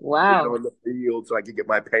football game. Oh, Slid wow. on the field so I could get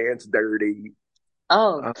my pants dirty.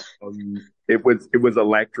 Oh, It was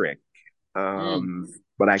electric, mm,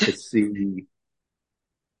 but I could see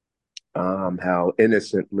how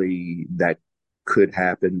innocently that could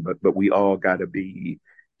happen. But we all got to be,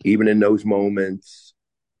 even in those moments,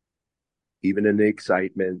 even in the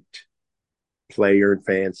excitement, player and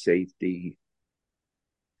fan safety.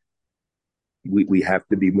 We have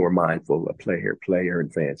to be more mindful of player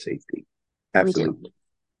and fan safety. we do. Absolutely.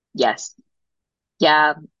 Yes.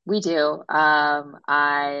 Yeah, we do.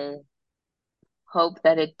 I hope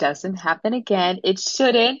that it doesn't happen again. It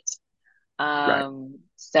shouldn't. Right.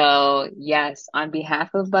 So yes, on behalf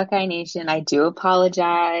of Buckeye Nation, I do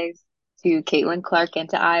apologize to Caitlin Clark and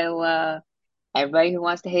to Iowa. Everybody who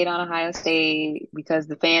wants to hate on Ohio State because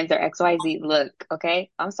the fans are XYZ. Look, okay,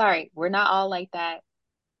 I'm sorry. We're not all like that.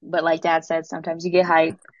 But like Dad said, sometimes you get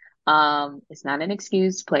hype. It's not an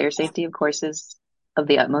excuse. Player safety, of course, is of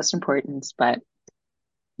the utmost importance. But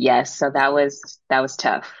yes, so that was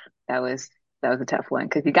tough. That was that was a tough one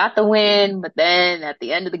because you got the win, but then at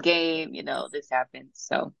the end of the game, this happened.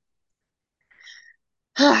 So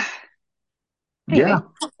Yeah. anyway,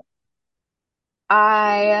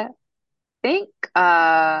 I think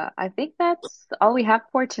I think that's all we have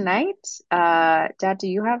for tonight. Dad, do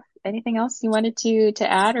you have anything else you wanted to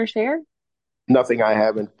add or share? Nothing I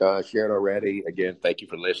haven't shared already. Again, thank you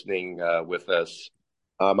for listening with us.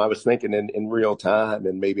 I was thinking in real time,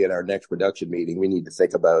 and maybe at our next production meeting, we need to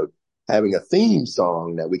think about having a theme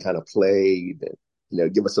song that we kind of played,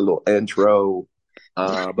 and, give us a little intro.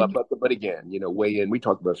 But again, weigh in. We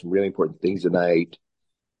talked about some really important things tonight: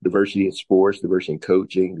 diversity in sports, diversity in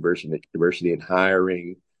coaching, diversity in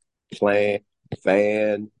hiring, plan,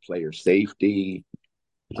 player safety,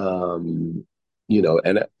 um,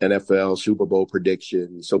 NFL Super Bowl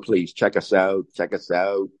predictions. So please check us out. Check us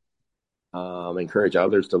out. Encourage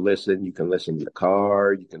others to listen. You can listen in the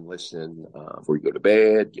car. You can listen before you go to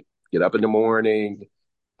bed. Get up in the morning.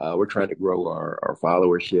 We're trying to grow our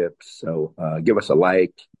followership. So give us a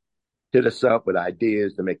like. Hit us up with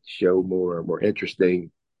ideas to make the show more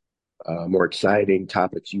interesting, more exciting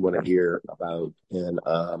topics you want to hear about. And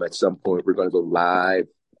at some point, we're going to go live,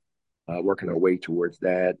 working our way towards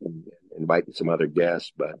that and inviting some other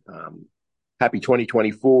guests. But happy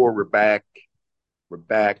 2024. We're back. We're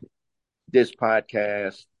back. This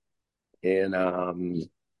podcast. And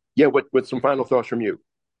yeah, what some final thoughts from you?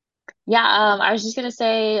 Yeah, I was just gonna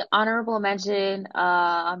say honorable mention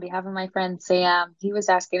on behalf of my friend Sam. He was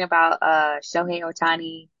asking about Shohei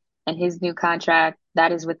Ohtani and his new contract.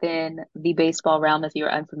 That is within the baseball realm if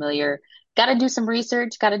you're unfamiliar. Got to do some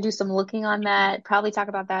research, got to do some looking on that. Probably talk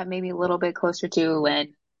about that maybe a little bit closer to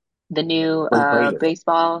when the new Spring training.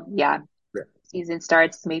 baseball, yeah, Yeah. season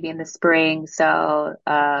starts maybe in the spring. So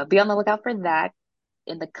be on the lookout for that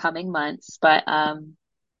in the coming months. But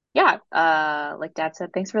yeah, like Dad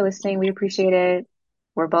said, thanks for listening. We appreciate it.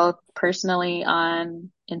 We're both personally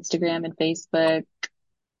on Instagram and Facebook.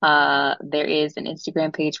 There is an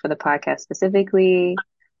Instagram page for the podcast specifically.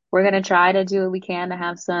 We're gonna try to do what we can to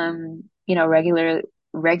have some,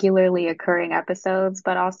 regularly occurring episodes,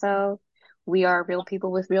 but also we are real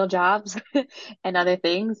people with real jobs and other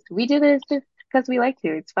things. We do this just because we like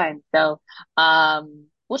to. It's fun. So,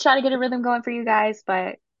 we'll try to get a rhythm going for you guys,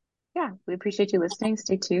 but yeah, we appreciate you listening.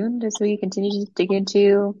 Stay tuned as we continue to dig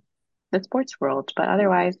into the sports world. But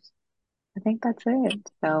otherwise, I think that's it.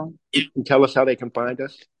 So, And tell us how they can find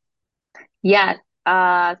us. yeah.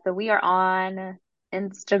 So we are on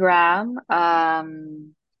Instagram.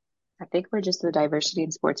 I think we're just the Diversity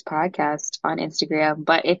in Sports podcast on Instagram.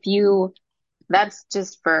 But that's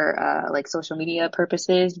just for like social media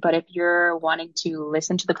purposes. But if you're wanting to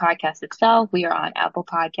listen to the podcast itself, we are on Apple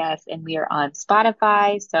Podcasts and we are on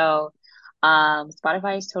Spotify. So,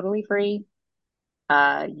 Spotify is totally free.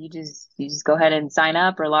 You just go ahead and sign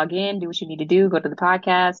up or log in, do what you need to do, go to the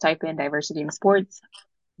podcast, type in diversity in sports.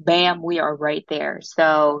 Bam, we are right there.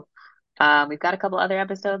 So, we've got a couple other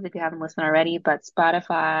episodes if you haven't listened already, but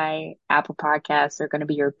Spotify, Apple Podcasts are going to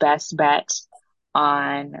be your best bet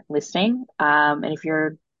on listening. And if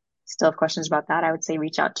you're still have questions about that, I would say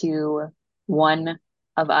reach out to one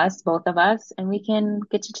of us, both of us, and we can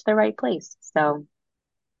get you to the right place. So,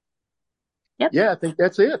 yep. Yeah, I think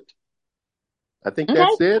that's it. I think Okay.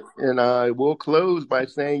 that's it. And we'll close by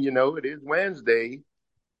saying, it is Wednesday,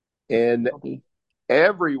 and It'll be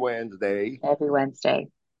every Wednesday every Wednesday.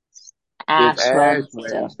 is Ash Ash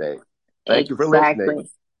Wednesday. Wednesday. Thank you for listening. Exactly.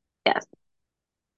 Yes.